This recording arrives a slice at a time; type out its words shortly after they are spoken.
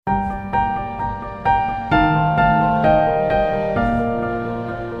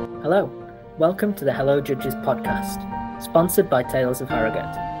Welcome to the Hello Judges podcast, sponsored by Tales of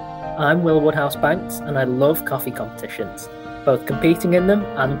Harrogate. I'm Will Woodhouse-Banks and I love coffee competitions, both competing in them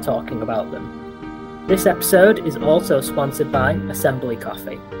and talking about them. This episode is also sponsored by Assembly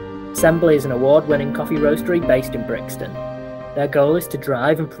Coffee. Assembly is an award-winning coffee roastery based in Brixton. Their goal is to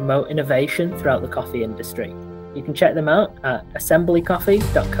drive and promote innovation throughout the coffee industry. You can check them out at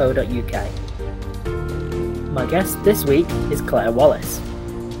assemblycoffee.co.uk. My guest this week is Claire Wallace.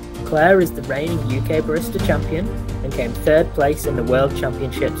 Claire is the reigning UK Barista Champion and came third place in the World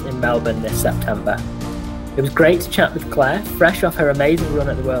Championships in Melbourne this September. It was great to chat with Claire, fresh off her amazing run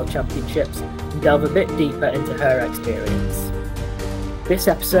at the World Championships, and delve a bit deeper into her experience. This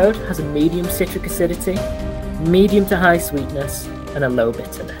episode has a medium citric acidity, medium to high sweetness, and a low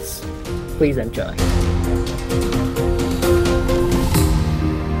bitterness. Please enjoy.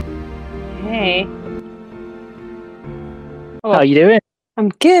 Hey. How are you doing? I'm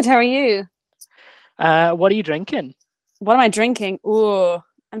good. How are you? What are you drinking? What am I drinking? Ooh,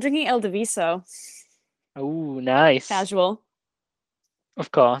 I'm drinking El Diviso. Oh, nice. Casual.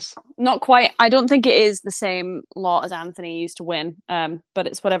 Of course. Not quite. I don't think it is the same lot as Anthony used to win. But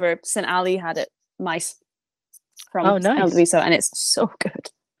it's whatever St. Ali had it. Mice from El Diviso, and it's so good.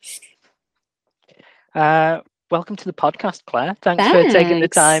 Welcome to the podcast, Claire. Thanks for taking the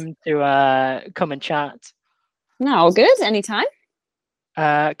time to come and chat. No, good. Anytime.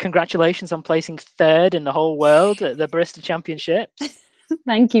 Congratulations on placing third in the whole world at the Barista Championship.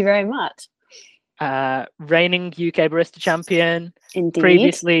 Thank you very much. Reigning UK Barista Champion. Indeed.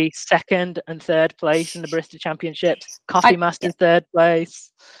 Previously second and third place in the Barista Championships. Coffee Master third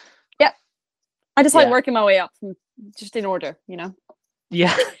place. Yep. I just like working my way up, just in order, you know.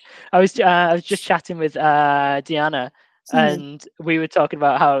 Yeah, I was just chatting with Deanna, and we were talking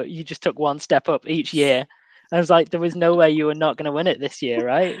about how you just took one step up each year. I was like, there was no way you were not going to win it this year,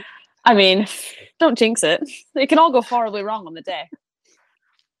 right? I mean, don't jinx it. It can all go horribly wrong on the day.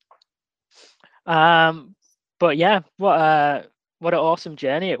 But yeah, what an awesome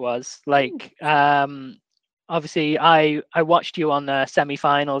journey it was. Like, obviously, I watched you on the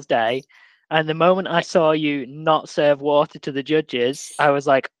semi-finals day, and the moment I saw you not serve water to the judges, I was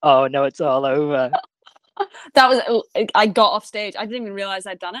like, oh no, it's all over. I got off stage. I didn't even realize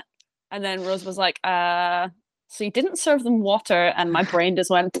I'd done it. And then Rose was like, so you didn't serve them water, and my brain just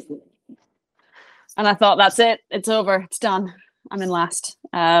went, and I thought, that's it, it's over, it's done, I'm in last.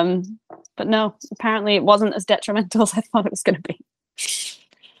 But no, apparently it wasn't as detrimental as I thought it was going to be.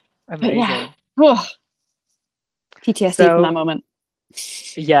 Amazing. Yeah. Oh, PTSD from that moment.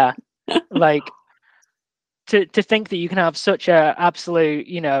 Yeah, like to think that you can have such a absolute,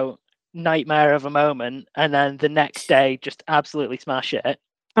 nightmare of a moment, and then the next day just absolutely smash it.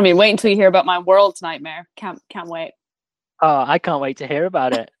 I mean, wait until you hear about my world nightmare. Can't wait. Oh, I can't wait to hear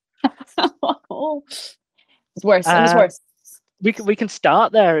about it. It's worse. It was worse. We can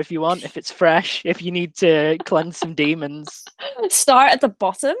start there if you want, if it's fresh, if you need to cleanse some demons. Start at the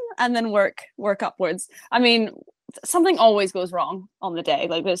bottom and then work upwards. I mean, something always goes wrong on the day.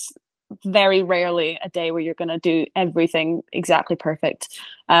 Like, there's very rarely a day where you're going to do everything exactly perfect.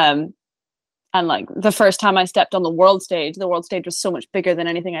 And like the first time I stepped on the world stage was so much bigger than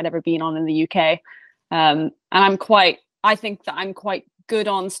anything I'd ever been on in the UK. And I think that I'm quite good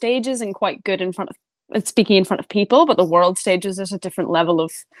on stages and quite good speaking in front of people, but the world stages, there's a different level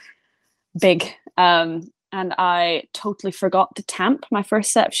of big. And I totally forgot to tamp my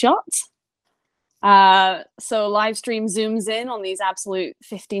first set of shots. So live stream zooms in on these absolute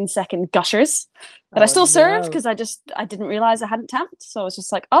 15-second gushers that I still served because I didn't realize I hadn't tamped. So I was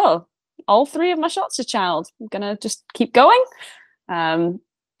just like, oh, all three of my shots are channeled. I'm gonna just keep going. And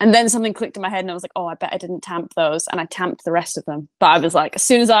then something clicked in my head and I was like, oh, I bet I didn't tamp those. And I tamped the rest of them. But I was like, as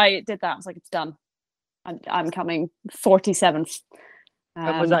soon as I did that, I was like, it's done. I'm coming 47th.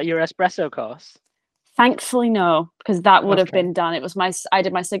 And was that your espresso course? Thankfully, no, because that would have been done. I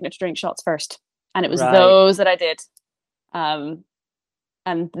did my signature drink shots first, and it was those that I did. And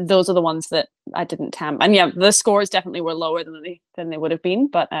those are the ones that I didn't tamp. And yeah, the scores definitely were lower than they would have been.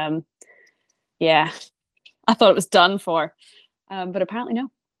 But yeah, I thought it was done for. But apparently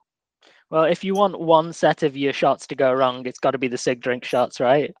no. Well, if you want one set of your shots to go wrong, it's got to be the sig drink shots,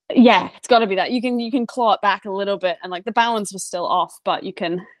 right? Yeah, it's got to be that. You can claw it back a little bit, and like the balance was still off, but you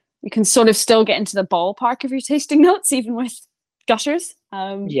can sort of still get into the ballpark of your tasting notes, even with gushers.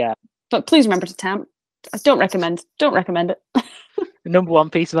 Yeah. But please remember to tamp. I don't recommend it. The number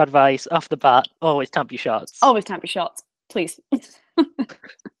one piece of advice off the bat: always tamp your shots. Always tamp your shots, please.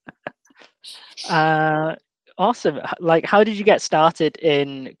 Awesome. Like, how did you get started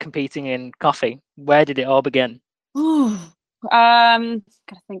in competing in coffee? Where did it all begin? Gotta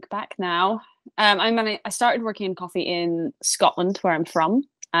think back now. I started working in coffee in Scotland, where I'm from.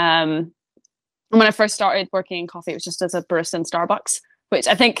 And when I first started working in coffee, it was just as a barista in Starbucks, which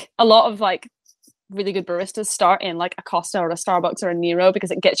I think a lot of like really good baristas start in like a Costa or a Starbucks or a Nero,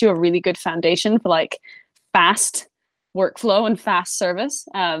 because it gets you a really good foundation for like fast workflow and fast service.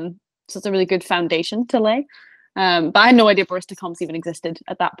 So it's a really good foundation to lay. But I had no idea barista comps even existed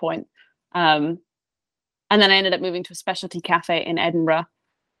at that point. And then I ended up moving to a specialty cafe in Edinburgh,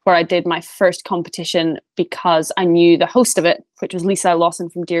 where I did my first competition because I knew the host of it, which was Lisa Lawson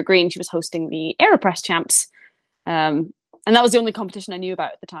from Deer Green. She was hosting the AeroPress Champs. And that was the only competition I knew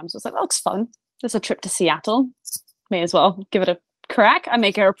about at the time. So I was like, that looks fun. There's a trip to Seattle. May as well give it a crack. I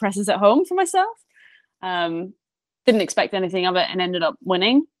make AeroPresses at home for myself. Didn't expect anything of it and ended up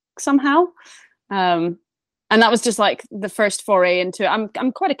winning somehow. And that was just like the first foray into it.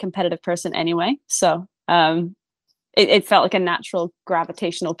 I'm quite a competitive person anyway. So it felt like a natural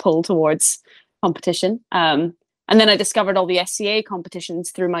gravitational pull towards competition. And then I discovered all the SCA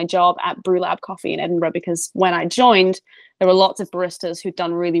competitions through my job at Brewlab Coffee in Edinburgh, because when I joined, there were lots of baristas who'd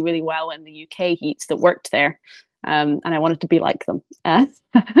done really, really well in the UK heats that worked there. And I wanted to be like them.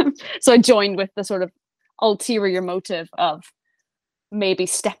 So I joined with the sort of ulterior motive of maybe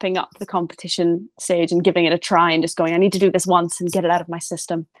stepping up the competition stage and giving it a try and just going, I need to do this once and get it out of my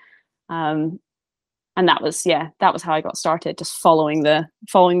system. And that was how I got started, just following the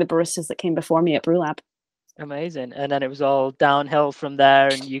baristas that came before me at Brewlab. Amazing. And then it was all downhill from there,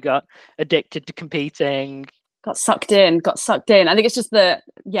 and you got addicted to competing. Got sucked in. I think it's just it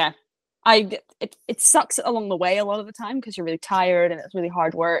sucks along the way a lot of the time because you're really tired and it's really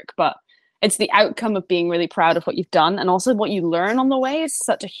hard work, but it's the outcome of being really proud of what you've done, and also what you learn on the way is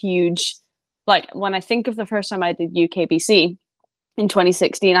such a huge, like when I think of the first time I did UKBC in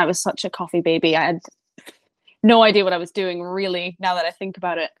 2016, I was such a coffee baby. I had no idea what I was doing, really, now that I think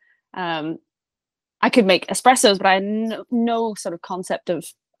about it. I could make espressos, but I had no sort of concept of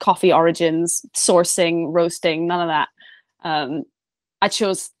coffee origins, sourcing, roasting, none of that. I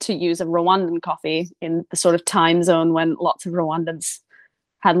chose to use a Rwandan coffee in the sort of time zone when lots of Rwandans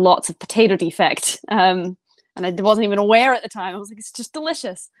had lots of potato defect. And I wasn't even aware at the time. I was like, it's just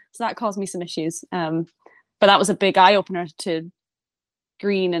delicious. So that caused me some issues. But that was a big eye-opener to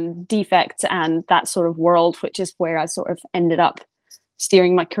green and defects and that sort of world, which is where I sort of ended up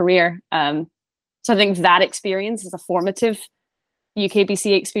steering my career. So I think that experience is a formative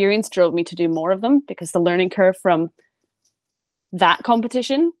UKBC experience, drove me to do more of them, because the learning curve from that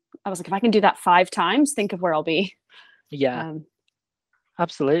competition, I was like, if I can do that 5 times, think of where I'll be. Yeah.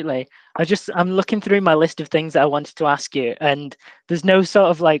 Absolutely. I'm looking through my list of things that I wanted to ask you, and there's no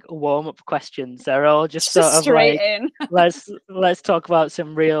sort of like warm-up questions. They're all just sort of straight like, in. let's talk about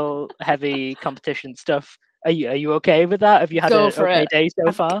some real heavy competition stuff. Are you okay with that? Have you had an okay day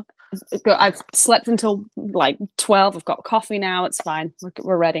so far? I've slept until like 12. I've got coffee now. It's fine.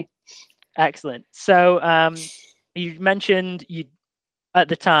 We're ready. Excellent. So you mentioned you at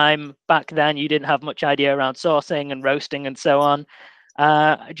the time back then you didn't have much idea around sourcing and roasting and so on.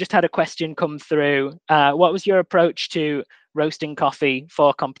 I just had a question come through. What was your approach to roasting coffee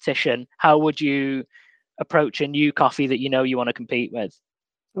for competition? How would you approach a new coffee that you know you want to compete with?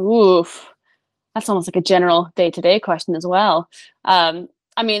 Oof, that's almost like a general day-to-day question as well.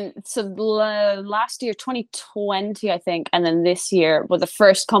 I mean, so last year, 2020, I think, and then this year were the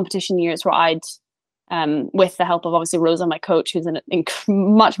first competition years where I'd, with the help of obviously Rosa, my coach, who's a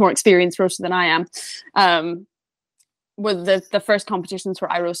much more experienced roaster than I am, were the first competitions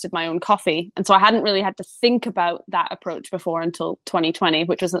where I roasted my own coffee. And so I hadn't really had to think about that approach before until 2020,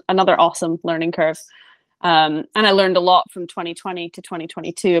 which was another awesome learning curve. And I learned a lot from 2020 to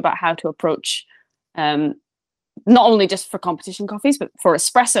 2022 about how to approach, not only just for competition coffees, but for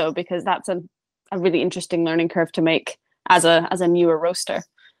espresso, because that's a really interesting learning curve to make as a newer roaster.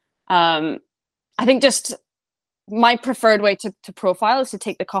 I think just my preferred way to profile is to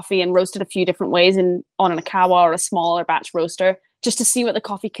take the coffee and roast it a few different ways on a kawa or a smaller batch roaster, just to see what the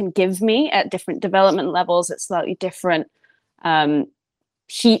coffee can give me at different development levels, at slightly different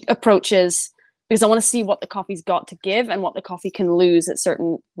heat approaches, because I want to see what the coffee's got to give and what the coffee can lose at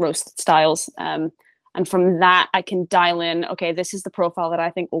certain roast styles. And from that, I can dial in, okay, this is the profile that I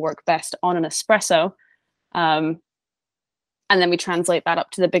think will work best on an espresso. And then we translate that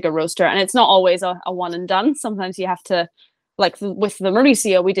up to the bigger roaster. And it's not always a one and done. Sometimes you have to, like with the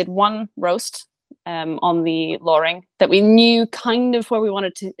Mauricio, we did one roast on the Loring that we knew kind of where we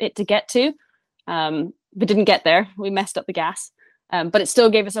wanted it to get to. We didn't get there. We messed up the gas. But it still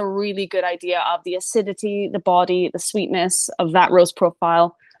gave us a really good idea of the acidity, the body, the sweetness of that roast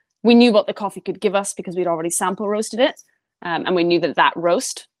profile. We knew what the coffee could give us because we'd already sample roasted it. And we knew that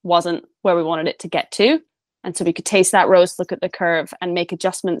roast wasn't where we wanted it to get to. And so we could taste that roast, look at the curve, and make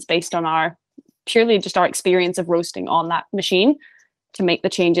adjustments based on our experience of roasting on that machine to make the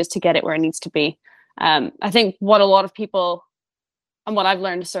changes to get it where it needs to be. I think what a lot of people, and what I've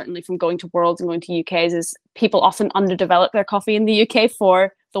learned certainly from going to Worlds and going to UKs, is people often underdevelop their coffee in the UK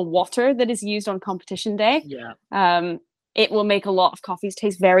for the water that is used on competition day. Yeah. It will make a lot of coffees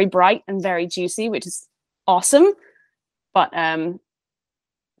taste very bright and very juicy, which is awesome, but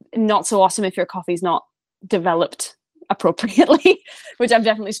not so awesome if your coffee's not developed appropriately, which I've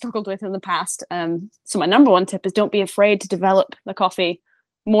definitely struggled with in the past. So my number one tip is don't be afraid to develop the coffee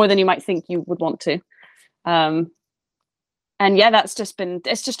more than you might think you would want to. And yeah, it's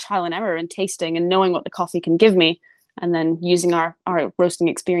just trial and error and tasting and knowing what the coffee can give me, and then using our roasting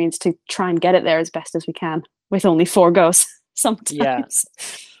experience to try and get it there as best as we can with only 4 goes sometimes. Yeah.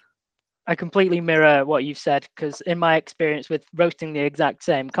 I completely mirror what you've said, because in my experience with roasting the exact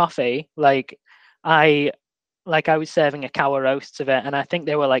same coffee, I was serving a cower roasts of it, and I think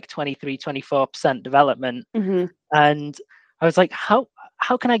they were like 23-24% development. Mm-hmm. And I was like, how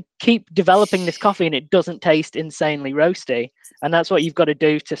can I keep developing this coffee and it doesn't taste insanely roasty? And that's what you've got to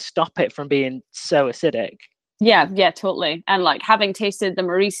do to stop it from being so acidic. Yeah, totally. And like, having tasted the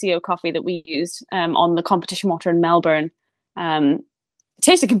Mauricio coffee that we used on the competition water in Melbourne, it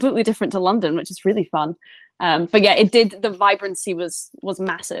tasted completely different to London, which is really fun. But yeah, it did. The vibrancy was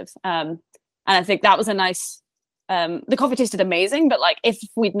massive, and I think that was a nice. The coffee tasted amazing, but like, if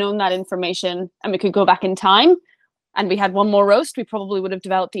we'd known that information and we could go back in time, and we had one more roast, we probably would have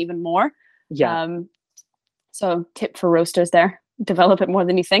developed even more. Yeah. So tip for roasters there: develop it more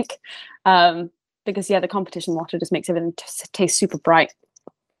than you think. Because yeah, the competition water just makes everything taste super bright.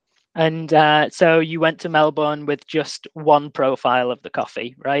 And so you went to Melbourne with just one profile of the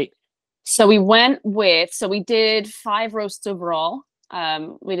coffee, right? So we did 5 roasts overall.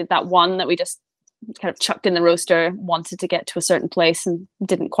 We did that one that we just kind of chucked in the roaster, wanted to get to a certain place and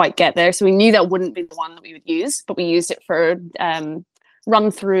didn't quite get there. So we knew that wouldn't be the one that we would use, but we used it for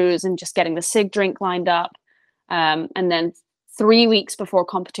run-throughs and just getting the SIG drink lined up. And then 3 weeks before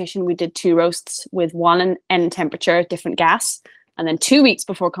competition, we did 2 roasts with one end temperature, different gas. And then 2 weeks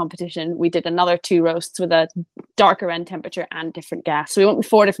before competition, we did another 2 roasts with a darker end temperature and different gas. So we went with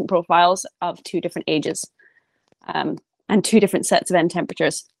 4 different profiles of 2 different ages, and 2 different sets of end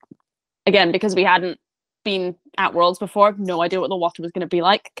temperatures. Again, because we hadn't been at Worlds before, no idea what the water was going to be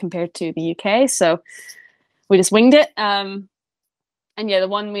like compared to the UK. So we just winged it. And yeah, the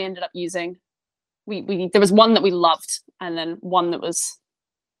one we ended up using, there was one that we loved, and then one that was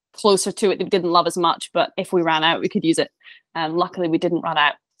closer to it that we didn't love as much, but if we ran out, we could use it. And luckily we didn't run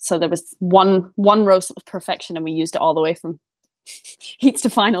out. So there was one roast that was perfection, and we used it all the way from heats to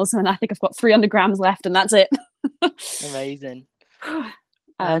finals. And I think I've got 300 grams left, and that's it. Amazing.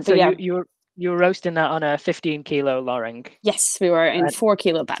 So so yeah. you were roasting that on a 15 kilo Loring. Yes, we were in 4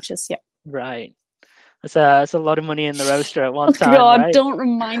 kilo batches. Yeah. Right. That's a lot of money in the roaster at one time. God, right? Don't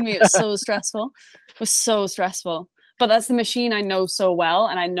remind me. It was so stressful. It was so stressful. But that's the machine I know so well,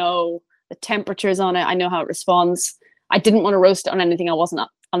 and I know the temperatures on it. I know how it responds. I didn't want to roast it on anything I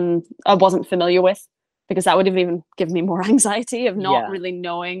wasn't familiar with, because that would have even given me more anxiety of not really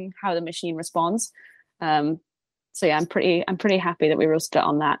knowing how the machine responds. So yeah, I'm pretty happy that we roasted it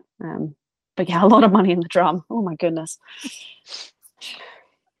on that. But yeah, a lot of money in the drum. Oh my goodness.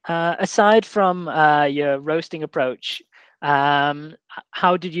 Aside from your roasting approach,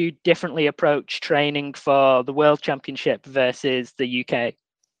 how did you differently approach training for the World Championship versus the UK?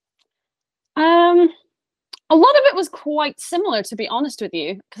 A lot of it was quite similar, to be honest with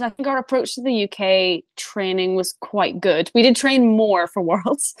you, because I think our approach to the UK training was quite good. We did train more for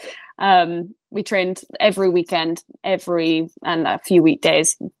Worlds. We trained every weekend, and a few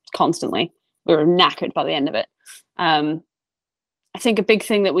weekdays constantly. We were knackered by the end of it. I think a big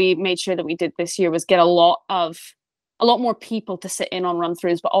thing that we made sure that we did this year was get a lot more people to sit in on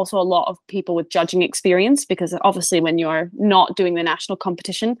run-throughs, but also a lot of people with judging experience, because obviously when you're not doing the national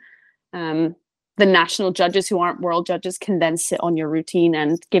competition, the national judges who aren't world judges can then sit on your routine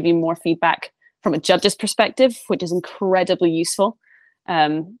and give you more feedback from a judge's perspective, which is incredibly useful.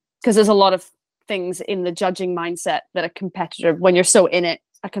 Because there's a lot of things in the judging mindset that a competitor, when you're so in it,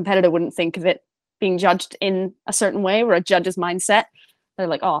 a competitor wouldn't think of it being judged in a certain way, where a judge's mindset, they're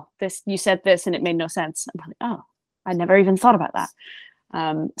like, oh, you said this and it made no sense. I'm like, oh, I never even thought about that.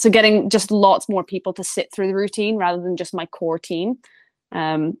 So getting just lots more people to sit through the routine rather than just my core team.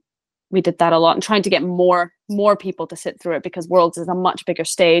 We did that a lot, and trying to get more people to sit through it, because Worlds is a much bigger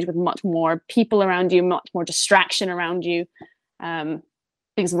stage with much more people around you, much more distraction around you.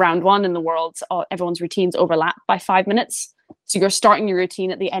 Because round one in the Worlds, everyone's routines overlap by 5 minutes. So you're starting your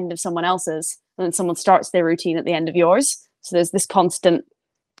routine at the end of someone else's, and then someone starts their routine at the end of yours. So there's this constant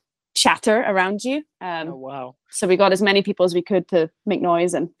chatter around you. Oh, wow. So we got as many people as we could to make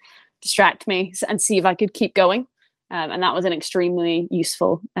noise and distract me and see if I could keep going. And that was an extremely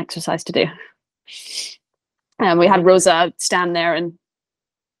useful exercise to do. We had Rosa stand there and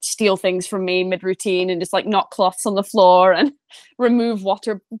steal things from me mid-routine and just like knock cloths on the floor and remove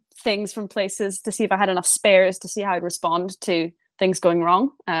water things from places to see if I had enough spares to see how I'd respond to things going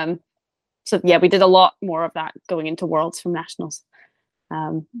wrong. So yeah, we did a lot more of that going into Worlds from Nationals.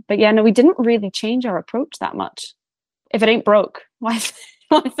 But yeah, no, we didn't really change our approach that much. If it ain't broke, why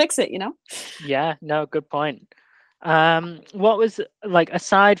fix it, you know? Yeah, no, good point. What was, like,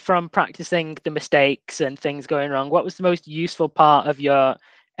 aside from practicing the mistakes and things going wrong, what was the most useful part of your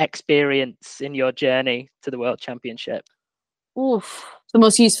experience in your journey to the World Championship? Oof. The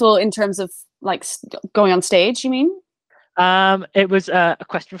most useful in terms of like going on stage, you mean? It was a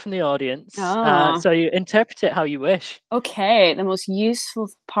question from the audience. So you interpret it how you wish. Okay, the most useful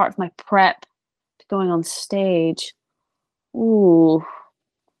part of my prep to going on stage. Ooh.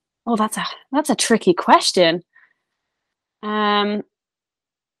 Oh, that's a tricky question. I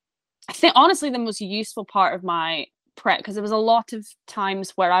think honestly the most useful part of my prep, because there was a lot of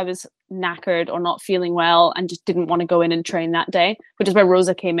times where I was knackered or not feeling well and just didn't want to go in and train that day, which is where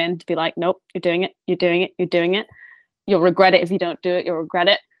Rosa came in to be like, nope, you're doing it, you're doing it, you're doing it. You'll regret it if you don't do it, you'll regret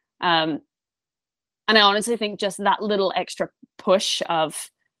it. And I honestly think just that little extra push of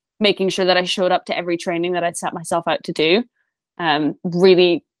making sure that I showed up to every training that I'd set myself out to do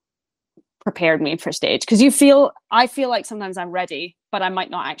really prepared me for stage, because I feel like sometimes I'm ready, but I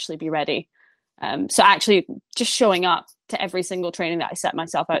might not actually be ready. So actually just showing up to every single training that I set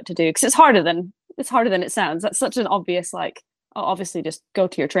myself out to do, because it's harder than it sounds. That's such an obvious, like, obviously just go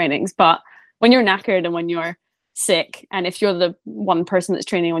to your trainings. But when you're knackered and when you're sick, and if you're the one person that's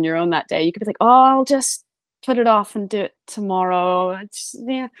training on your own that day, you could be like, oh, I'll just put it off and do it tomorrow.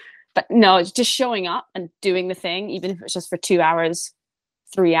 Yeah. But no, it's just showing up and doing the thing, even if it's just for 2 hours,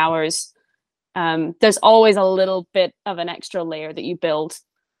 3 hours. There's always a little bit of an extra layer that you build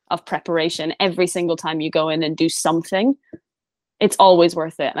of preparation every single time you go in and do something. It's always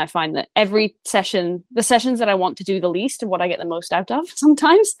worth it. And I find that every session, the sessions that I want to do the least are what I get the most out of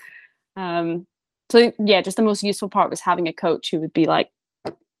sometimes. So yeah, just the most useful part was having a coach who would be like,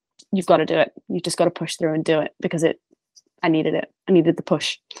 you've got to do it. You just got to push through and do it, because I needed it. I needed the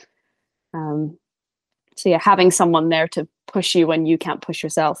push. So yeah, having someone there to push you when you can't push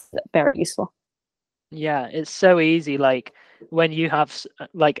yourself, very useful. Yeah, it's so easy. Like when you have,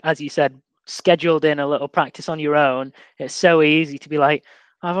 like, as you said, scheduled in a little practice on your own, it's so easy to be like,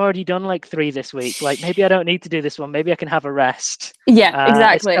 I've already done like 3 this week. Like maybe I don't need to do this one. Maybe I can have a rest. Yeah,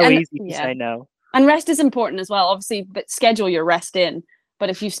 exactly. It's so easy to say no. And rest is important as well, obviously, but schedule your rest in. But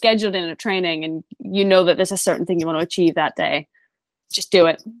if you've scheduled in a training and you know that there's a certain thing you want to achieve that day, just do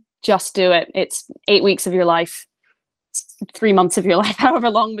it. Just do it. It's 8 weeks of your life, 3 months of your life, however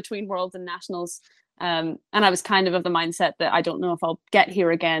long between Worlds and Nationals. And I was kind of the mindset that I don't know if I'll get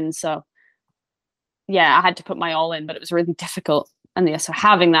here again. So yeah, I had to put my all in, but it was really difficult. And yeah, so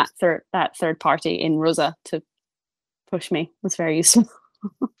having that third party in Rosa to push me was very useful.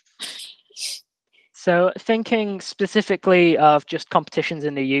 So thinking specifically of just competitions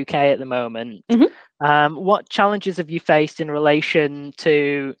in the UK at the moment, what challenges have you faced in relation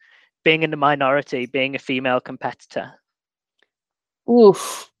to being in the minority, being a female competitor?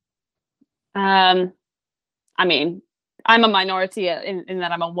 Oof. I mean, I'm a minority in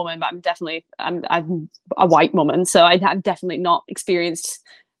that I'm a woman, but I'm a white woman, so I have definitely not experienced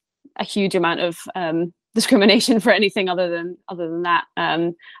a huge amount of discrimination for anything other than that. I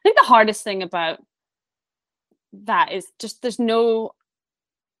think the hardest thing about that is just there's no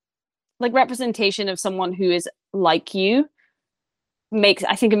like representation of someone who is like you.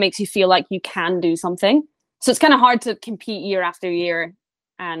 I think it makes you feel like you can do something. So it's kind of hard to compete year after year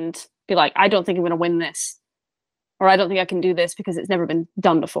and be like, I don't think I'm going to win this, or I don't think I can do this because it's never been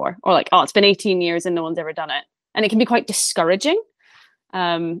done before, or like, oh, it's been 18 years and no one's ever done it. And it can be quite discouraging.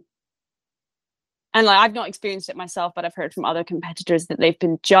 And like, I've not experienced it myself, but I've heard from other competitors that they've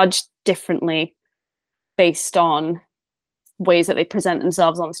been judged differently based on ways that they present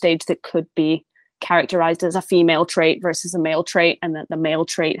themselves on stage that could be characterized as a female trait versus a male trait, and that the male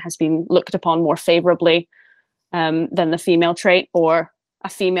trait has been looked upon more favorably than the female trait, or a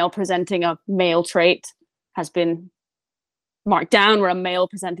female presenting a male trait has been marked down, where a male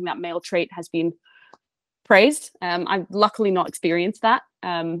presenting that male trait has been praised. I've luckily not experienced that,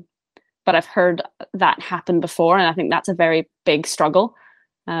 but I've heard that happen before, and I think that's a very big struggle.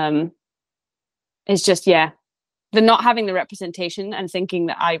 It's just, yeah, the not having the representation and thinking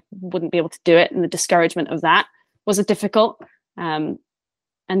that I wouldn't be able to do it, and the discouragement of that was a difficult. And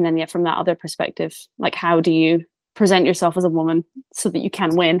then, yeah, from that other perspective, like, how do you present yourself as a woman so that you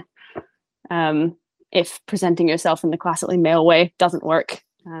can win? If presenting yourself in the classically male way doesn't work.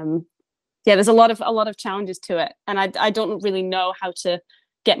 Yeah, there's a lot of challenges to it, and I don't really know how to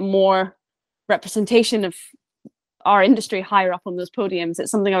get more representation of our industry higher up on those podiums.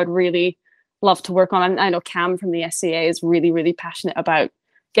 It's something I would really love to work on. I know Cam from the SCA is really, really passionate about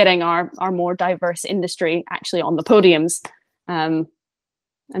getting our more diverse industry actually on the podiums. And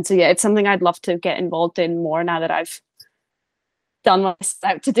so, yeah, it's something I'd love to get involved in more now that I've done what I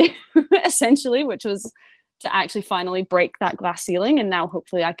set out to do, essentially, which was to actually finally break that glass ceiling. And now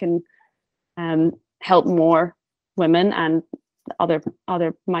hopefully I can help more women and other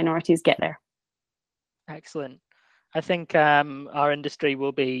minorities get there. Excellent. I think our industry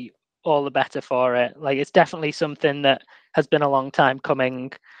will be all the better for it. Like, it's definitely something that has been a long time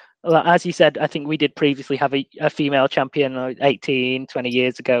coming. As you said, I think we did previously have a female champion 18, 20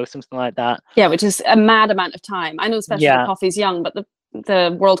 years ago, something like that. Yeah, which is a mad amount of time. I know specialty coffee's young, but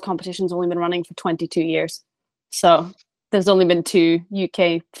the world competition's only been running for 22 years. So there's only been 2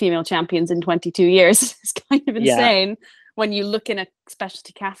 UK female champions in 22 years. It's kind of insane when you look in a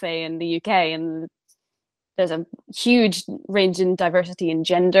specialty cafe in the UK, and there's a huge range in diversity in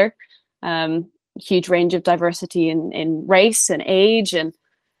gender, huge range of diversity in race and age, and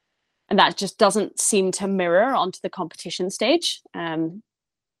that just doesn't seem to mirror onto the competition stage. And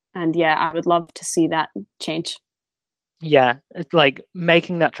yeah, I would love to see that change. Yeah, it's like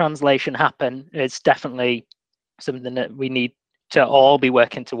making that translation happen is definitely something that we need to all be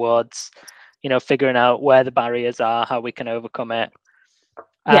working towards, figuring out where the barriers are, how we can overcome it.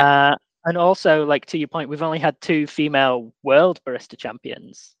 Yeah. And also, like, to your point, we've only had 2 female world barista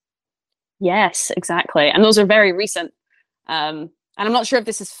champions. Yes, exactly. And those are very recent. And I'm not sure if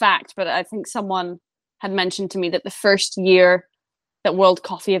this is fact, but I think someone had mentioned to me that the first year that World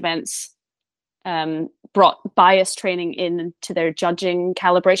Coffee Events brought bias training into their judging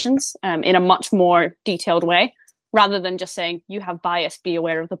calibrations in a much more detailed way, rather than just saying, you have bias, be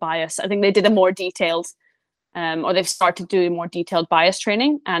aware of the bias. I think they did a more detailed, or they've started doing more detailed bias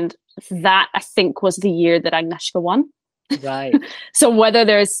training. And that, I think, was the year that Agnieszka won. Right. So whether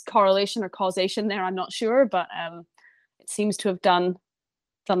there's correlation or causation there, I'm not sure, but it seems to have done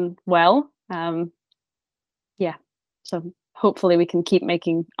well. Yeah. So hopefully we can keep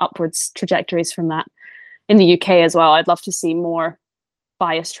making upwards trajectories from that in the UK as well. I'd love to see more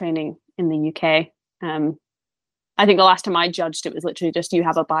bias training in the UK. I think the last time I judged, it was literally just, you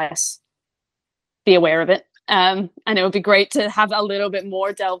have a bias, be aware of it. And it would be great to have a little bit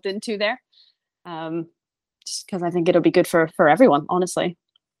more delved into there. Just because I think it'll be good for everyone, honestly.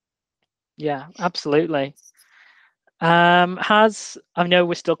 Yeah, absolutely. I know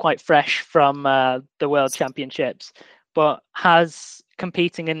we're still quite fresh from the World Championships, but has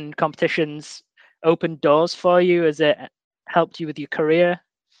competing in competitions opened doors for you? Has it helped you with your career?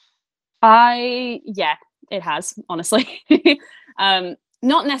 Yeah, it has, honestly.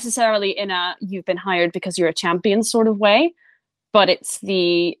 Not necessarily in a you've been hired because you're a champion sort of way, but it's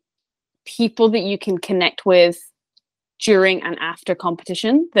the people that you can connect with during and after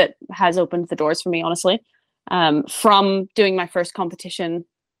competition that has opened the doors for me, honestly. From doing my first competition.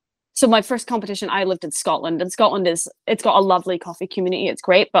 So my first competition, I lived in Scotland, and Scotland it's got a lovely coffee community. It's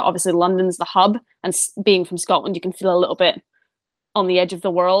great, but obviously London's the hub, and being from Scotland, you can feel a little bit on the edge of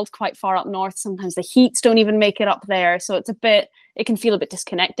the world, quite far up north. Sometimes the heats don't even make it up there. So it can feel a bit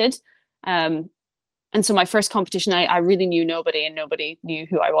disconnected. And so my first competition, I really knew nobody, and nobody knew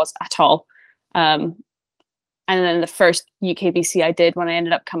who I was at all. And then the first UKBC I did, when I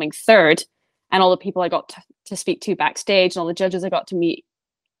ended up coming third, and all the people I got to speak to backstage and all the judges I got to meet,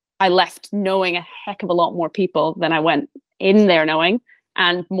 I left knowing a heck of a lot more people than I went in there knowing,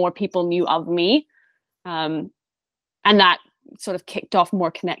 and more people knew of me. And that sort of kicked off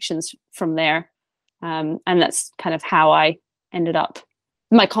more connections from there. And that's kind of how I ended up.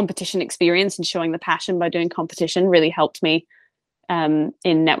 My competition experience and showing the passion by doing competition really helped me in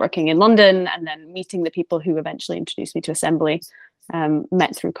networking in London, and then meeting the people who eventually introduced me to Assembly,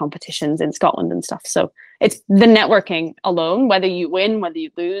 met through competitions in Scotland and stuff. So it's the networking alone, whether you win, whether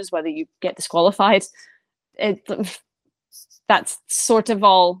you lose, whether you get disqualified, that's sort of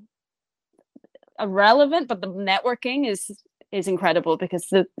all irrelevant, but the networking is incredible, because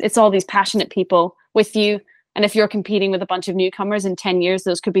it's all these passionate people with you. And if you're competing with a bunch of newcomers in 10 years,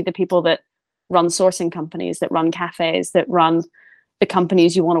 those could be the people that run sourcing companies, that run cafes, that run the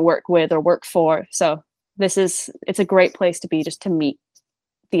companies you want to work with or work for. So it's a great place to be, just to meet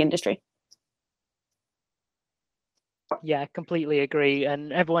the industry. Yeah, completely agree.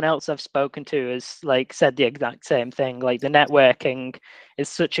 And everyone else I've spoken to has like said the exact same thing. Like the networking is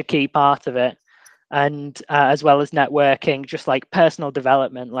such a key part of it. And as well as networking, just like personal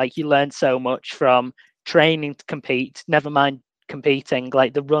development, like you learn so much from training to compete, never mind competing,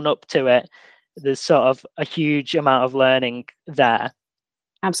 like the run up to it. There's sort of a huge amount of learning there.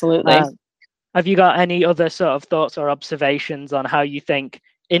 Absolutely. Have you got any other sort of thoughts or observations on how you think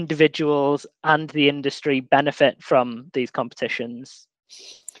individuals and the industry benefit from these competitions?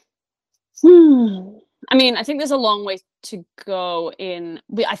 I mean, I think there's a long way to go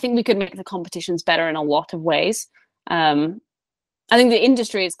I think we could make the competitions better in a lot of ways. I think the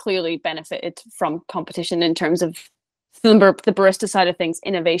industry has clearly benefited from competition in terms of the barista side of things.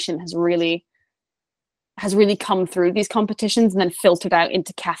 Innovation has really come through these competitions and then filtered out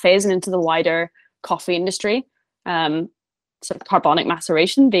into cafes and into the wider coffee industry. Sort of carbonic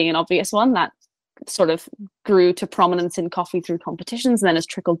maceration being an obvious one that sort of grew to prominence in coffee through competitions and then has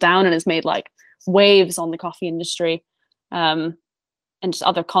trickled down and has made like waves on the coffee industry. And just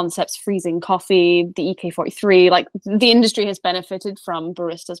other concepts, freezing coffee, the EK43, like the industry has benefited from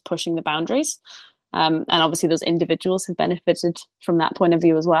baristas pushing the boundaries. And obviously those individuals have benefited from that point of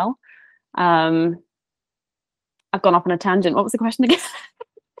view as well. I've gone off on a tangent. What was the question again?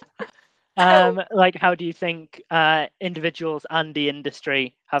 Like, how do you think individuals and the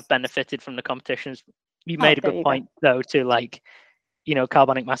industry have benefited from the competitions? You made a good point, though, to like,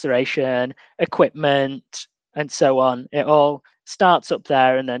 carbonic maceration, equipment, and so on. It all starts up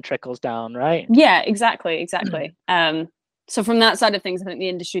there and then trickles down, right? Yeah, exactly. So from that side of things, I think the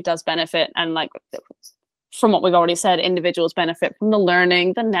industry does benefit. And like from what we've already said, individuals benefit from the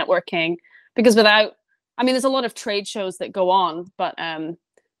learning, the networking, because there's a lot of trade shows that go on, but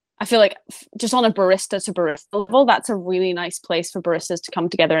I feel like just on a barista to barista level, that's a really nice place for baristas to come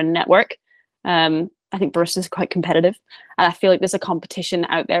together and network. I think baristas are quite competitive, and I feel like there's a competition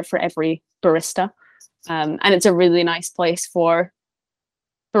out there for every barista. And it's a really nice place for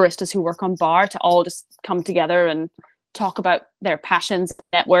baristas who work on bar to all just come together and talk about their passions,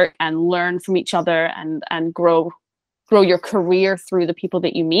 network, and learn from each other and grow your career through the people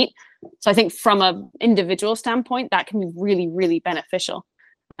that you meet. So I think from an individual standpoint, that can be really, really beneficial,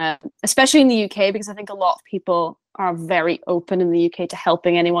 especially in the UK, because I think a lot of people are very open in the UK to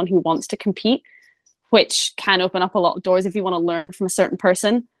helping anyone who wants to compete, which can open up a lot of doors. If you want to learn from a certain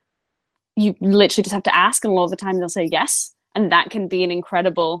person, you literally just have to ask, and a lot of the time they'll say yes. And that can be an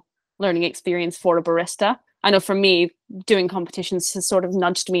incredible learning experience for a barista. I know for me, doing competitions has sort of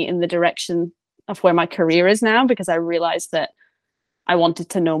nudged me in the direction of where my career is now, because I realized that I wanted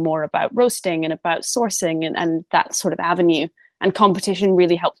to know more about roasting and about sourcing and that sort of avenue. And competition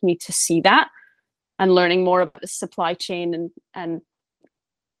really helped me to see that, and learning more about the supply chain and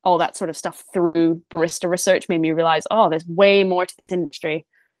all that sort of stuff through barista research made me realize, oh, there's way more to this industry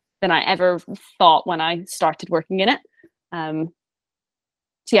than I ever thought when I started working in it. So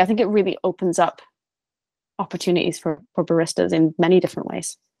yeah, I think it really opens up opportunities for baristas in many different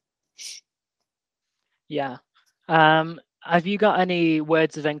ways. Yeah. Have you got any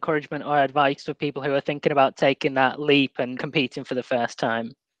words of encouragement or advice for people who are thinking about taking that leap and competing for the first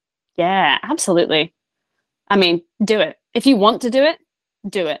time? Yeah, absolutely. I mean, do it. If you want to do it,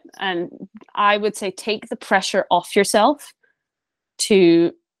 do it. And I would say take the pressure off yourself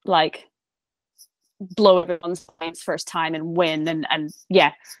to like blow everyone's minds first time and win. And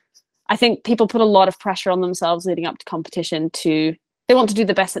yeah, I think people put a lot of pressure on themselves leading up to competition. They want to do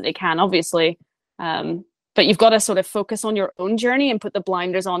the best that they can, obviously. But you've got to sort of focus on your own journey and put the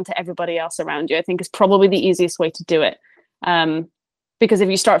blinders on to everybody else around you. I think is probably the easiest way to do it. Because if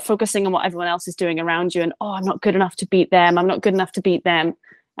you start focusing on what everyone else is doing around you and, oh, I'm not good enough to beat them,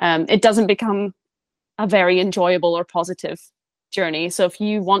 it doesn't become a very enjoyable or positive journey. So if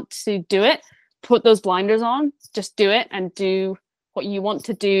you want to do it, put those blinders on, just do it and do what you want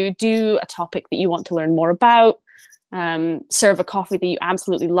to do a topic that you want to learn more about, serve a coffee that you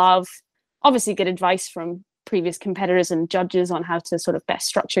absolutely love, obviously get advice from previous competitors and judges on how to sort of best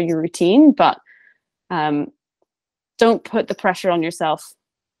structure your routine, but don't put the pressure on yourself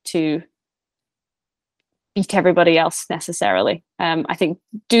to beat everybody else necessarily. I think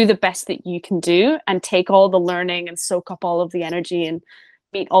do the best that you can do and take all the learning and soak up all of the energy and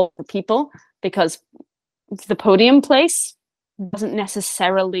meet all the people, because the podium place doesn't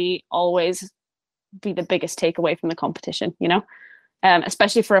necessarily always be the biggest takeaway from the competition,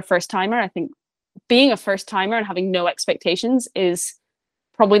 especially for a first timer. I think being a first timer and having no expectations is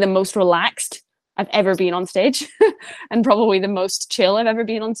probably the most relaxed I've ever been on stage and probably the most chill I've ever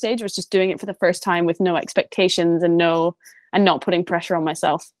been on stage, was just doing it for the first time with no expectations and not putting pressure on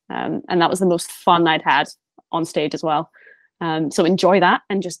myself. And that was the most fun I'd had on stage as well. So enjoy that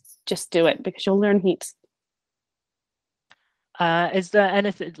and just do it, because you'll learn heaps. Is there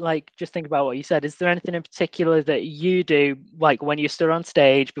anything, like, just think about what you said, is there anything in particular that you do, like when you're still on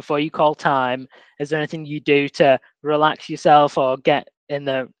stage before you call time? Is there anything you do to relax yourself or get in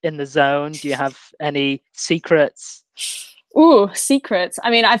the zone? Do you have any secrets? Ooh, secrets.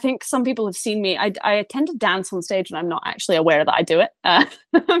 I mean, I think some people have seen me. I tend to dance on stage and I'm not actually aware that I do it.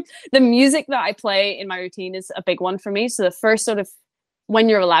 The music that I play in my routine is a big one for me. So the first sort of, when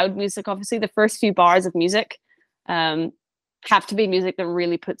you're allowed music, obviously, the first few bars of music have to be music that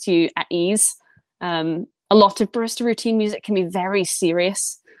really puts you at ease. A lot of barista routine music can be very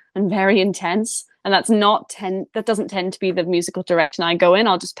serious and very intense. And that doesn't tend to be the musical direction I go in.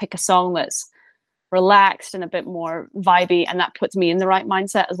 I'll just pick a song that's relaxed and a bit more vibey, and that puts me in the right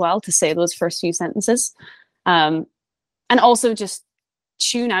mindset as well to say those first few sentences. And also just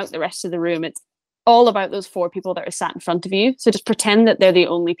tune out the rest of the room. It's all about those 4 people that are sat in front of you. So just pretend that they're the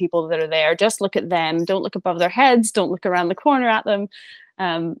only people that are there. Just look at them. Don't look above their heads. Don't look around the corner at them.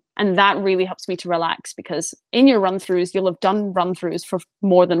 And that really helps me to relax, because in your run-throughs, you'll have done run-throughs for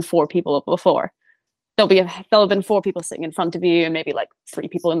more than 4 people before. There'll have been 4 people sitting in front of you and maybe like 3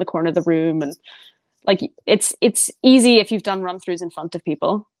 people in the corner of the room. And like, it's easy if you've done run-throughs in front of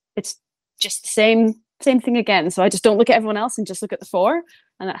people. It's just the same thing again. So I just don't look at everyone else and just look at the 4,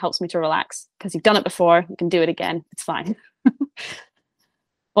 and that helps me to relax, because you've done it before, you can do it again, it's fine.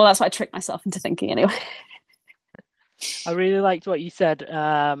 Well, that's what I trick myself into thinking anyway. I really liked what you said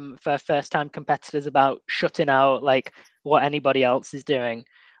for first-time competitors about shutting out like what anybody else is doing.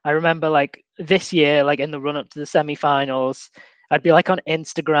 I remember like this year, like in the run-up to the semi-finals, I'd be like on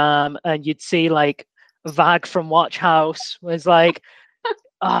Instagram and you'd see like Vag from Watch House was like,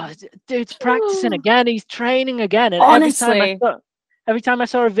 oh, dude's practicing again. He's training again. And honestly, every time I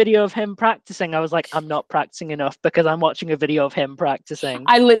saw a video of him practicing, I was like, I'm not practicing enough because I'm watching a video of him practicing.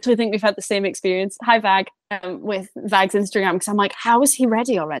 I literally think we've had the same experience. Hi, Vag, with Vag's Instagram, because I'm like, how is he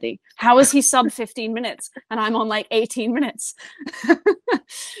ready already? How is he sub 15 minutes? And I'm on like 18 minutes.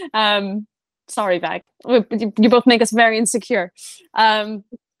 Sorry, Vag. You both make us very insecure.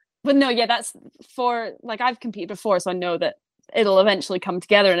 But no, yeah, that's for, like, I've competed before, so I know that it'll eventually come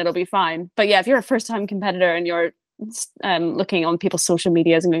together and it'll be fine. But yeah, if you're a first-time competitor and you're looking on people's social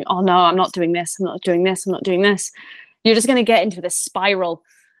medias and going, oh no, I'm not doing this, I'm not doing this, I'm not doing this, you're just going to get into this spiral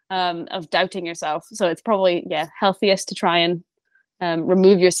of doubting yourself. So it's probably, healthiest to try and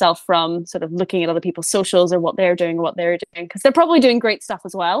remove yourself from sort of looking at other people's socials or what they're doing, because they're probably doing great stuff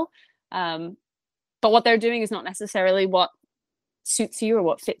as well. But what they're doing is not necessarily what suits you or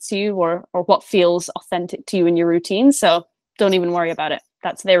what fits you or what feels authentic to you in your routine. So don't even worry about it.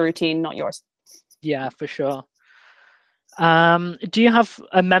 That's their routine, not yours. Yeah, for sure. Do you have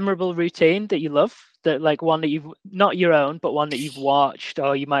a memorable routine that you love? That, like, one that you've, not your own, but one that you've watched,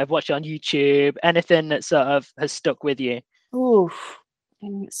 or you might have watched on YouTube, anything that sort of has stuck with you? Ooh,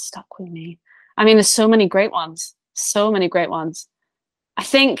 anything that stuck with me. I mean, there's so many great ones. I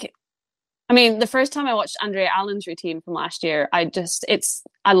mean, the first time I watched Andrea Allen's routine from last year, I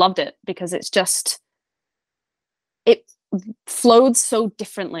loved it, because it flowed so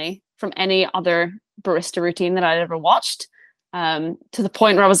differently from any other barista routine that I'd ever watched, to the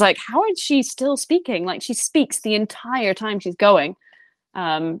point where I was like, how is she still speaking? Like, she speaks the entire time she's going.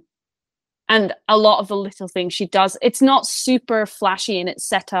 And a lot of the little things she does, it's not super flashy in its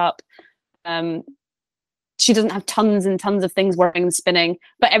setup. She doesn't have tons and tons of things whirring and spinning,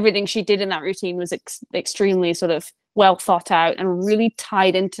 but everything she did in that routine was extremely sort of well thought out and really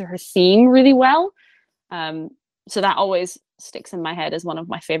tied into her theme really well. So that always sticks in my head as one of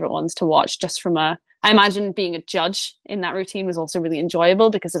my favorite ones to watch. Just from I imagine being a judge in that routine was also really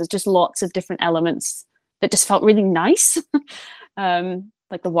enjoyable, because there was just lots of different elements that just felt really nice.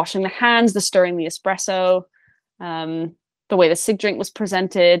 Like the washing the hands, the stirring the espresso, the way the sig drink was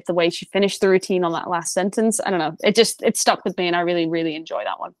presented, the way she finished the routine on that last sentence. I don't know. It stuck with me, and I really, really enjoy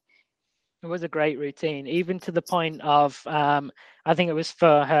that one. It was a great routine, even to the point of, I think it was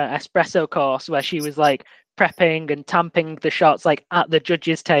for her espresso course, where she was like prepping and tamping the shots like at the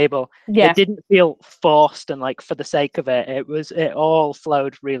judges' table. Yeah. It didn't feel forced and like for the sake of it. It all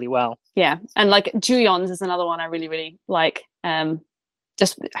flowed really well. Yeah. And like Juyon's is another one I really, really like.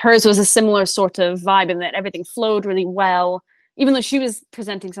 Just hers was a similar sort of vibe in that everything flowed really well. Even though she was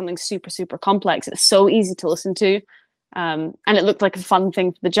presenting something super, super complex, it's so easy to listen to. And it looked like a fun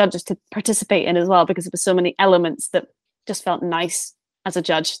thing for the judges to participate in as well, because there were so many elements that just felt nice as a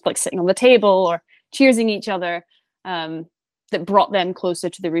judge, like sitting on the table or cheersing each other, that brought them closer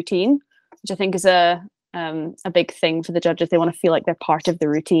to the routine, which I think is a a big thing for the judges. They want to feel like they're part of the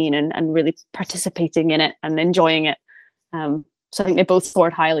routine and really participating in it and enjoying it. So I think they both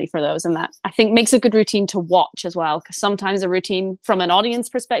scored highly for those, and that I think makes a good routine to watch as well, because sometimes a routine from an audience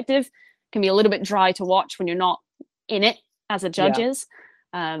perspective can be a little bit dry to watch when you're not in it as a judge is.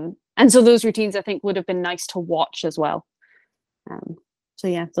 And so those routines I think would have been nice to watch as well. So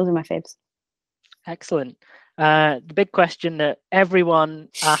yeah, those are my faves. Excellent. The big question that everyone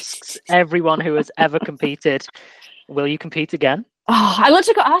asks, everyone who has ever competed, will you compete again? Oh, I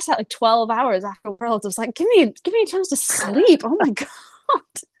literally got asked that like 12 hours after Worlds. I was like, give me a chance to sleep. Oh my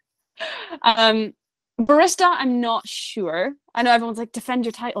God. Barista, I'm not sure. I know everyone's like, defend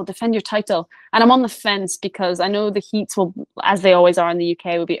your title. And I'm on the fence because I know the heats will, as they always are in the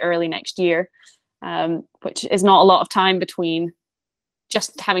UK, will be early next year, which is not a lot of time between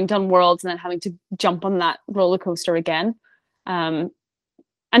just having done Worlds and then having to jump on that roller coaster again. And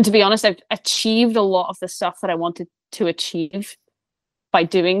to be honest, I've achieved a lot of the stuff that I wanted to achieve by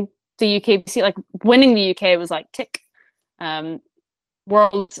doing the UKBC. Like winning the UK was like tick.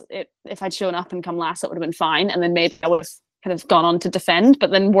 Worlds, if I'd shown up and come last, that would have been fine, and then maybe I would have kind of gone on to defend.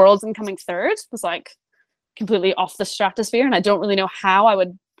 But then Worlds and coming third was like completely off the stratosphere, and I don't really know how I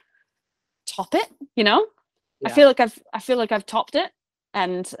would top it. You know, yeah. I feel like I've topped it,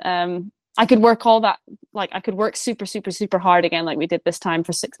 and I could work all that. Like I could work super hard again, like we did this time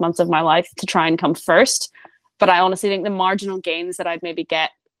for 6 months of my life to try and come first. But I honestly think the marginal gains that I'd maybe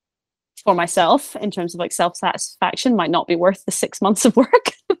get for myself in terms of like self-satisfaction might not be worth the 6 months of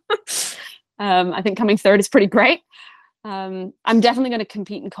work. I think coming third is pretty great. I'm definitely going to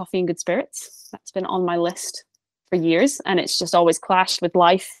compete in coffee and good spirits. That's been on my list for years, and it's just always clashed with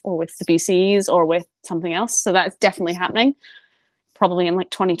life or with the BCs or with something else. So that's definitely happening, probably in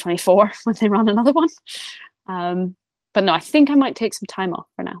like 2024 when they run another one. But no, I think I might take some time off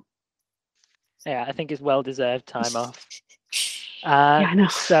for now. Yeah, I think it's well-deserved time off. Yeah, I know.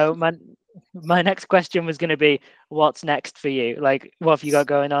 So my next question was going to be, what's next for you? Like, what have you got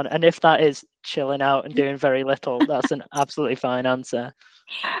going on? And if that is chilling out and doing very little, that's an absolutely fine answer.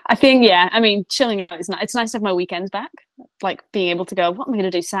 I think, yeah, I mean, chilling out is nice. It's nice to have my weekends back, like being able to go, what am I going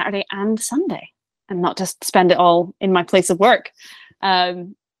to do Saturday and Sunday, and not just spend it all in my place of work.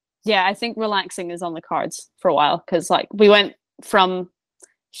 Yeah, I think relaxing is on the cards for a while, because like we went from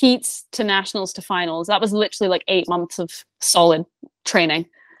heats to nationals to finals. That was literally like 8 months of solid training,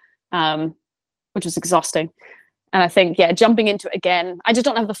 which was exhausting. And I think, yeah, jumping into it again, I just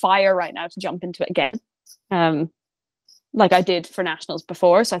don't have the fire right now to jump into it again, like I did for nationals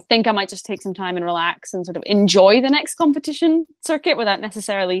before. So I think I might just take some time and relax and sort of enjoy the next competition circuit without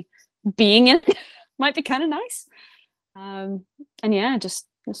necessarily being in it. Might be kind of nice. And yeah, just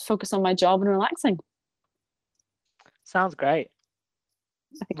focus on my job and relaxing. Sounds great.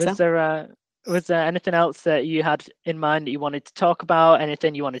 I think Was there anything else that you had in mind that you wanted to talk about?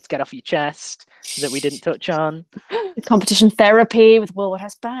 Anything you wanted to get off your chest that we didn't touch on? Competition therapy with Wilbur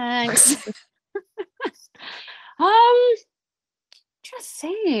Banks. Trying to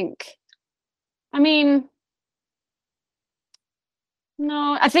think. I mean,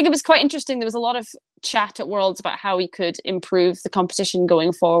 no, I think it was quite interesting. There was a lot of chat at Worlds about how we could improve the competition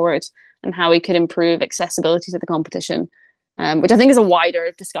going forward and how we could improve accessibility to the competition. Which I think is a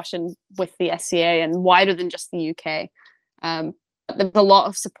wider discussion with the SCA and wider than just the UK. But there's a lot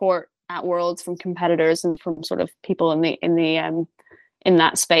of support at Worlds from competitors and from sort of people in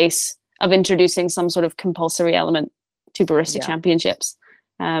that space of introducing some sort of compulsory element to barista championships.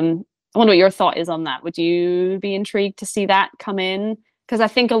 I wonder what your thought is on that. Would you be intrigued to see that come in? Because I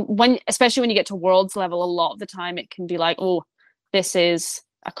think especially when you get to Worlds level, a lot of the time it can be like, oh, this is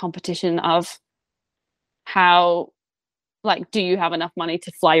a competition of how. Like, do you have enough money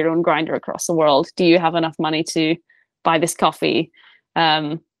to fly your own grinder across the world? Do you have enough money to buy this coffee?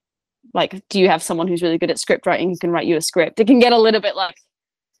 Like, do you have someone who's really good at script writing who can write you a script? It can get a little bit like,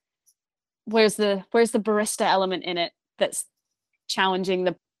 where's the barista element in it that's challenging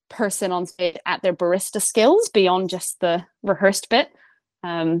the person on stage at their barista skills beyond just the rehearsed bit?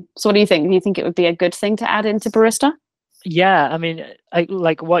 So what do you think? Do you think it would be a good thing to add into barista? Yeah, I mean,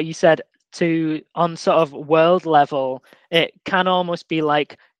 like what you said, on sort of world level, it can almost be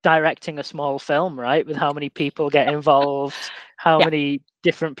like directing a small film, right? With how many people get involved, how many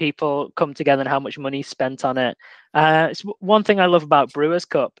different people come together, and how much money is spent on it. One thing I love about Brewers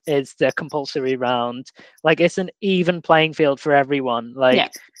Cup is the compulsory round. Like, it's an even playing field for everyone.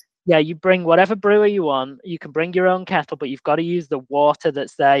 Like, you bring whatever brewer you want. You can bring your own kettle, but you've got to use the water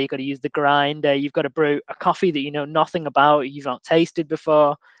that's there. You've got to use the grinder. You've got to brew a coffee that you know nothing about, you've not tasted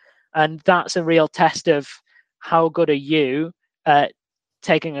before. And that's a real test of how good are you at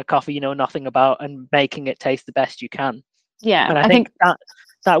taking a coffee you know nothing about and making it taste the best you can. Yeah, And I think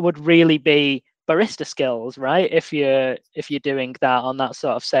that would really be barista skills, right? If you're doing that on that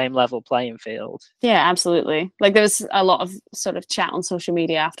sort of same level playing field. Yeah, absolutely. Like there was a lot of sort of chat on social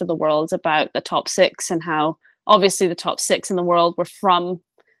media after the Worlds about the top six and how obviously the top six in the world were from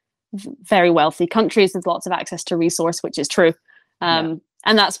very wealthy countries with lots of access to resource, which is true.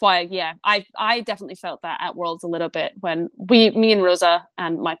 And that's why, yeah, I definitely felt that at Worlds a little bit when me and Rosa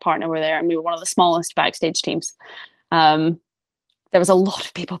and my partner were there, and we were one of the smallest backstage teams. There was a lot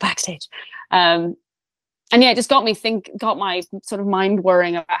of people backstage. And yeah, it just got my sort of mind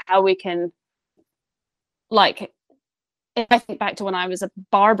worrying about how we can, like, if I think back to when I was a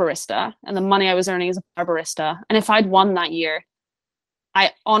bar barista and the money I was earning as a bar barista, and if I'd won that year,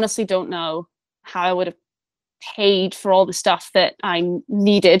 I honestly don't know how I would have paid for all the stuff that I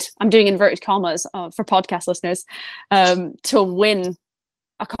needed. I'm doing inverted commas for podcast listeners, to win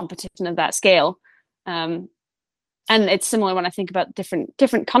a competition of that scale. And it's similar when I think about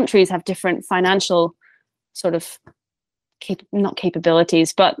different countries have different financial sort of not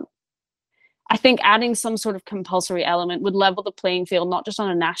capabilities, but I think adding some sort of compulsory element would level the playing field, not just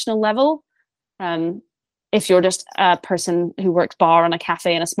on a national level. If you're just a person who works bar on a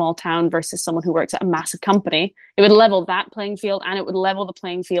cafe in a small town versus someone who works at a massive company, it would level that playing field, and it would level the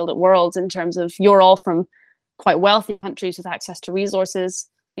playing field at Worlds in terms of you're all from quite wealthy countries with access to resources.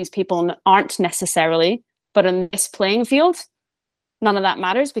 These people aren't necessarily, but in this playing field, none of that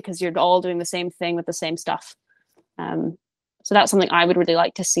matters because you're all doing the same thing with the same stuff. So that's something I would really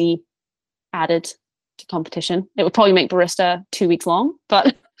like to see added to competition. It would probably make barista 2 weeks long,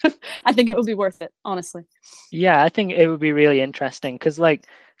 but I think it would be worth it, honestly. Yeah, I think it would be really interesting because, like,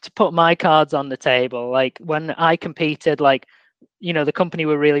 to put my cards on the table, like when I competed, like, you know, the company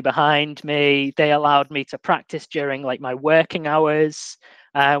were really behind me. They allowed me to practice during like my working hours.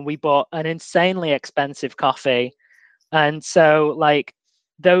 We bought an insanely expensive coffee. And so, like,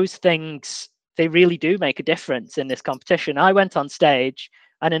 those things, they really do make a difference in this competition. I went on stage,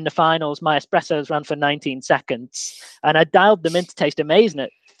 and in the finals, my espressos ran for 19 seconds, and I dialed them in to taste amazing at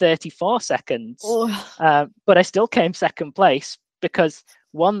 34 seconds. But I still came second place because,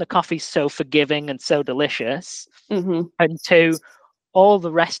 one, the coffee's so forgiving and so delicious, and two, all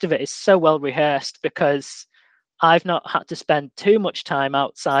the rest of it is so well rehearsed because I've not had to spend too much time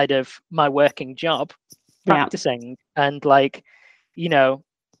outside of my working job practicing. And, like, you know,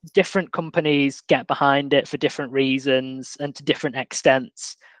 different companies get behind it for different reasons and to different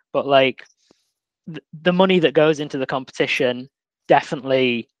extents, but like the money that goes into the competition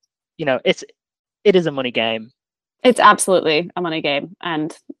definitely, you know, it is a money game. It's absolutely a money game.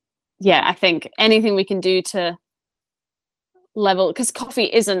 And yeah, I think anything we can do to level, because coffee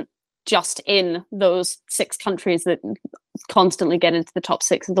isn't just in those 6 countries that constantly get into the top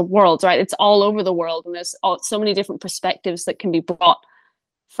 6 of the world, right? It's all over the world, and there's so many different perspectives that can be brought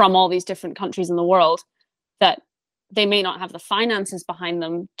from all these different countries in the world that they may not have the finances behind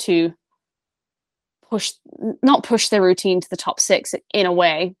them to not push their routine to the top 6 in a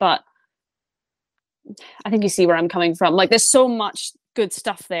way, but I think you see where I'm coming from. Like, there's so much good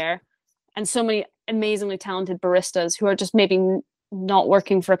stuff there and so many amazingly talented baristas who are just maybe not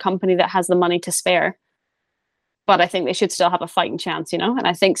working for a company that has the money to spare, but I think they should still have a fighting chance, you know? And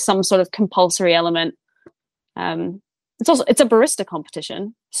I think some sort of compulsory element, it's a barista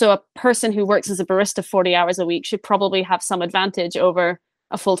competition. So a person who works as a barista 40 hours a week should probably have some advantage over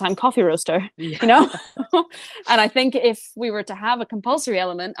a full-time coffee roaster, you know? And I think if we were to have a compulsory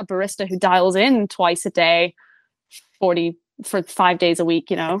element, a barista who dials in twice a day, 40 for 5 days a week,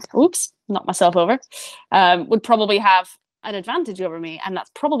 you know, oops, knocked myself over, would probably have an advantage over me. And that's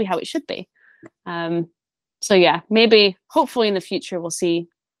probably how it should be. So yeah, maybe, hopefully in the future, we'll see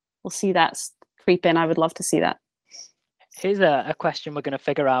that creep in. I would love to see that. Here's a question we're going to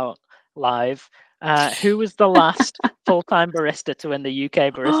figure out live. Who was the last full-time barista to win the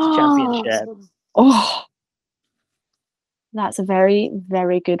UK Barista Championship? Oh, that's a very,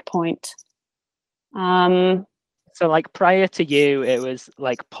 very good point. So, like, prior to you, it was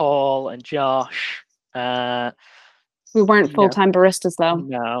like Paul and Josh. We weren't full-time baristas, though.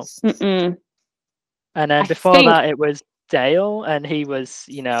 No. Mm-mm. And then before that, it was Dale, and he was,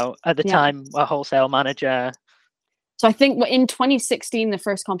 you know, at the time, a wholesale manager. So I think in 2016, the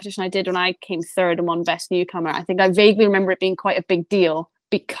first competition I did when I came third and won Best Newcomer, I think I vaguely remember it being quite a big deal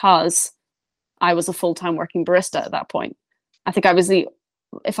because I was a full-time working barista at that point. I think I was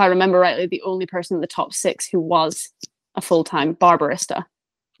if I remember rightly, the only person in the top 6 who was a full-time bar barista.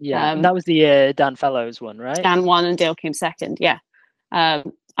 Yeah, and that was the year Dan Fellows won, right? Dan won and Dale came second, yeah. I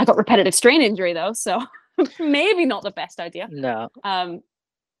got repetitive strain injury though, so maybe not the best idea. No.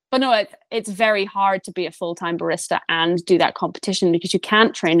 But no, it's very hard to be a full-time barista and do that competition, because you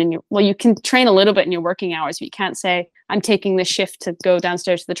can't train you can train a little bit in your working hours, but you can't say, I'm taking this shift to go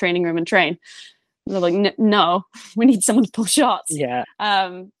downstairs to the training room and train. And they're like, no, we need someone to pull shots. Yeah.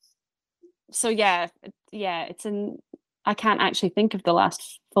 So I can't actually think of the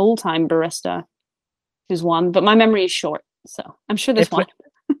last full-time barista who's won, but my memory is short, so I'm sure there's one.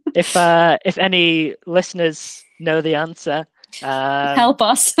 If any listeners know the answer, help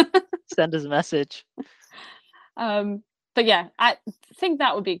us. Send us a message. But yeah, I think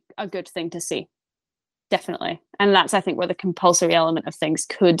that would be a good thing to see, definitely. And that's, I think, where the compulsory element of things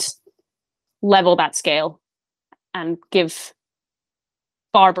could level that scale and give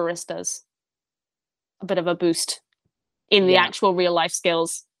bar baristas a bit of a boost in the actual real life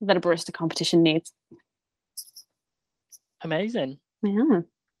skills that a barista competition needs. Amazing. Yeah.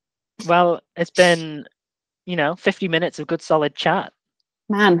 Well, it's been 50 minutes of good solid chat.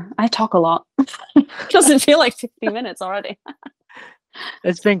 Man, I talk a lot. Doesn't feel like 50 minutes already.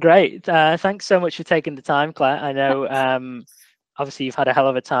 It's been great. Thanks so much for taking the time, Claire. I know obviously you've had a hell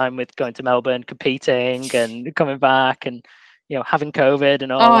of a time with going to Melbourne, competing and coming back, and having COVID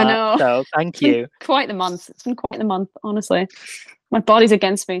and all that. I know. So thank you. Quite the month. It's been quite the month, honestly. My body's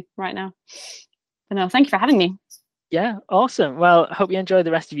against me right now. But no, thank you for having me. Yeah, awesome. Well, I hope you enjoy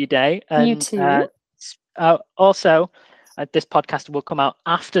the rest of your day. And, you too. Also, this podcast will come out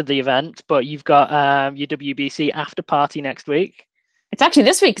after the event, but you've got your WBC after party next week. It's actually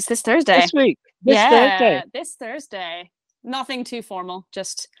this week. It's this Thursday. This week. Thursday. This Thursday. Nothing too formal.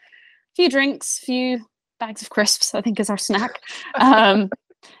 Just a few drinks, few bags of crisps, I think, is our snack.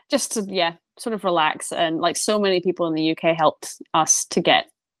 Just to, sort of relax. And like so many people in the UK helped us to get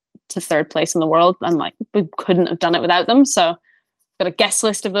to third place in the world, and like we couldn't have done it without them. So got a guest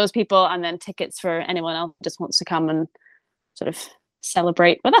list of those people, and then tickets for anyone else who just wants to come and sort of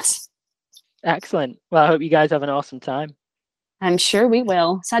celebrate with us. Excellent. Well, I hope you guys have an awesome time. I'm sure we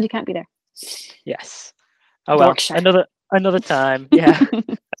will. Sad you can't be there. Yes. Oh well, another time. Yeah.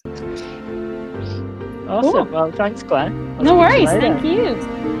 Awesome. Cool. Well, thanks, Claire. No worries. Thank you.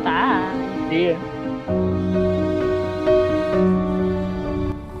 Bye. See you.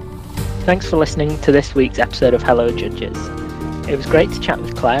 Thanks for listening to this week's episode of Hello Judges. It was great to chat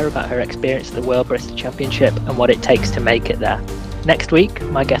with Claire about her experience at the World Barista Championship and what it takes to make it there. Next week,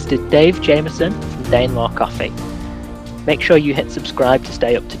 my guest is Dave Jameson from Danelaw Coffee. Make sure you hit subscribe to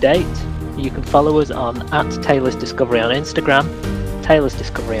stay up to date. You can follow us on @TaylorsDiscovery on Instagram, Taylor's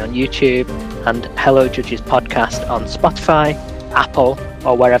Discovery on YouTube, and Hello Judges podcast on Spotify, Apple,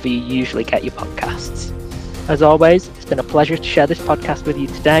 or wherever you usually get your podcasts. As always, it's been a pleasure to share this podcast with you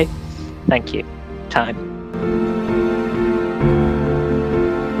today. Thank you. Time.